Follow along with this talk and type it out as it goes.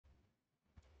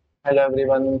Hello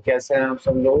everyone, कैसे हैं आप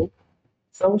सब लोग?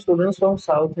 Some students from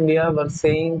South India were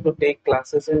saying to take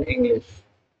classes in English.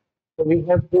 So we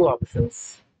have two options.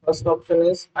 First option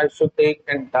is I should take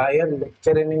entire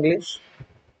lecture in English,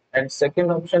 and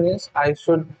second option is I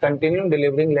should continue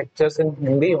delivering lectures in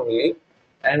Hindi only.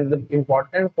 And the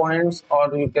important points,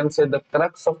 or you can say the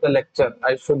crux of the lecture,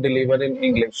 I should deliver in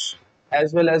English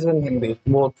as well as in Hindi,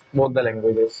 both the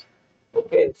languages.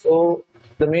 Okay, so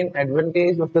the main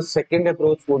advantage of the second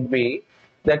approach would be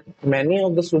that many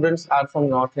of the students are from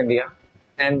North India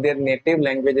and their native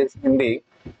language is Hindi.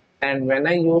 And when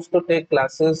I used to take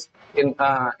classes in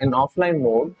offline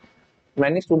mode,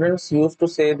 many students used to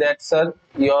say that, sir,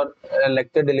 your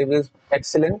lecture delivery is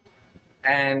excellent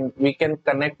and we can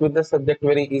connect with the subject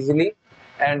very easily.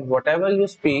 And whatever you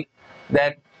speak,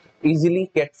 that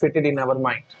easily get fitted in our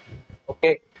mind.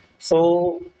 Okay,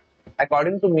 so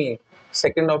according to me,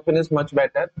 second option is much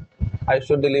better. I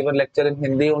should deliver lecture in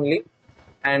Hindi only,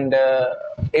 and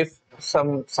if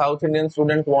some South Indian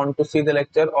student want to see the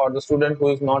lecture, or the student who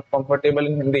is not comfortable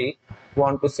in Hindi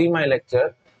want to see my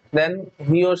lecture, then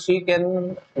he or she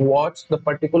can watch the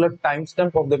particular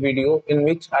timestamp of the video in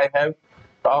which I have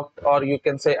talked, or you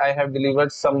can say I have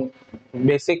delivered some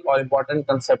basic or important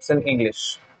concepts in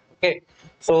English. Okay,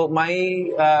 so my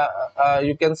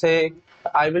you can say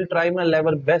I will try my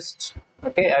level best.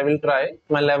 Okay, I will try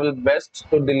my level best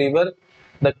to deliver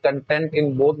the content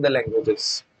in both the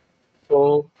languages.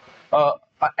 So,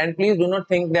 and please do not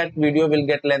think that video will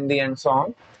get lengthy and so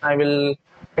on. I will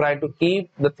try to keep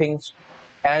the things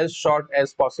as short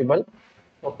as possible.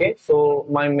 Okay, so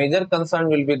my major concern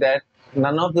will be that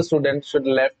none of the students should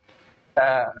left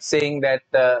saying that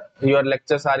your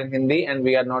lectures are in Hindi and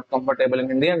we are not comfortable in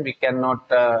Hindi and we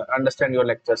cannot understand your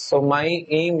lectures. So my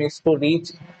aim is to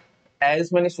reach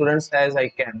as many students as I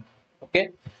can.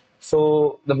 Okay,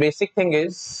 so the basic thing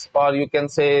is, or you can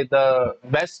say the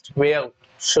best way out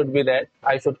should be that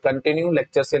I should continue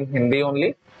lectures in Hindi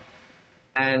only,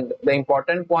 and the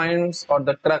important points or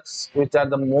the crux, which are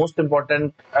the most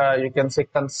important, you can say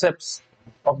concepts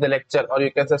of the lecture, or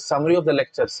you can say summary of the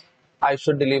lectures, I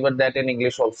should deliver that in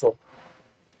English also.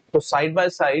 So side by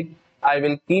side, I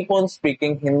will keep on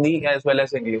speaking Hindi as well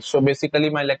as English. So basically,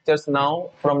 my lectures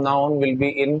now from now on will be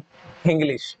in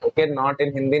English. Okay, not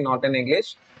in Hindi, not in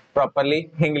English. Properly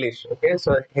English. Okay,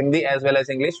 so Hindi as well as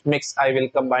English mix. I will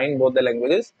combine both the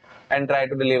languages and try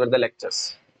to deliver the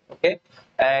lectures. Okay,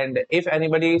 and if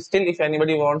anybody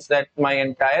wants that my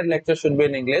entire lecture should be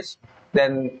in English,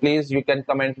 then please you can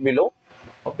comment below.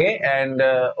 Okay, and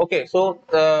okay, so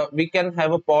we can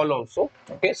have a poll also.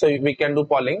 Okay, so we can do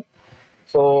polling.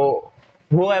 So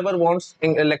whoever wants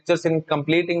lectures in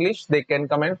complete English, they can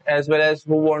comment, as well as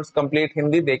who wants complete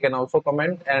Hindi, they can also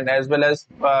comment, and as well as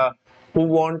who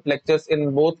want lectures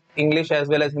in both English as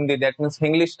well as Hindi, that means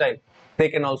English style, they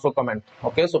can also comment.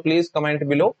 Okay, so please comment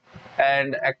below,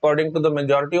 and according to the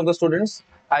majority of the students,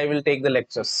 I will take the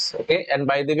lectures. Okay, and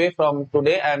by the way, from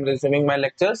today I am resuming my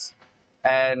lectures,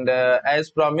 and as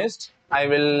promised, I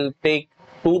will take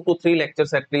 2 to 3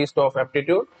 lectures at least of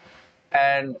aptitude,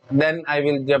 and then I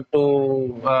will jump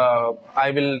to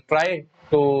I will try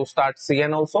to start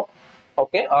CN also.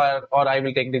 Okay, or I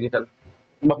will take digital,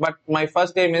 but my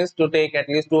first aim is to take at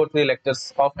least 2 or 3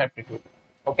 lectures of aptitude.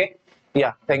 Okay,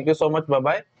 yeah, thank you so much. Bye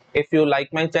bye. If you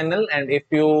like my channel, and if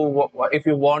you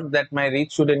want that my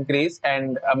reach should increase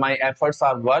and my efforts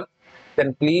are worth,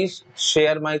 then please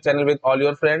share my channel with all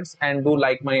your friends and do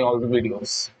like my all the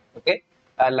videos. Okay,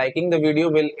 liking the video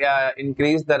will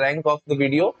increase the rank of the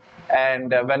video,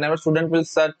 and whenever student will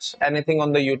search anything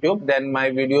on the YouTube, then my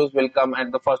videos will come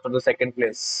at the first or the second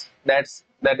place. That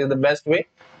is the best way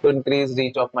to increase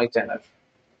reach of my channel.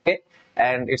 Okay,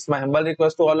 and it's my humble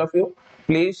request to all of you,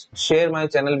 please share my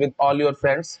channel with all your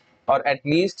friends, or at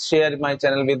least share my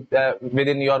channel with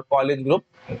within your college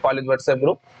WhatsApp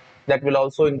group. That will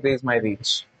also increase my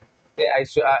reach. Okay,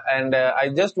 and I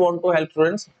just want to help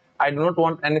students. I do not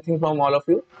want anything from all of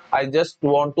you. I just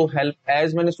want to help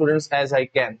as many students as I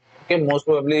can. Okay, most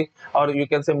probably, or you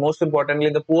can say most importantly,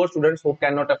 the poor students who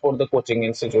cannot afford the coaching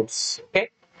institutes.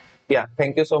 Okay, yeah,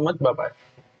 thank you so much. Bye bye.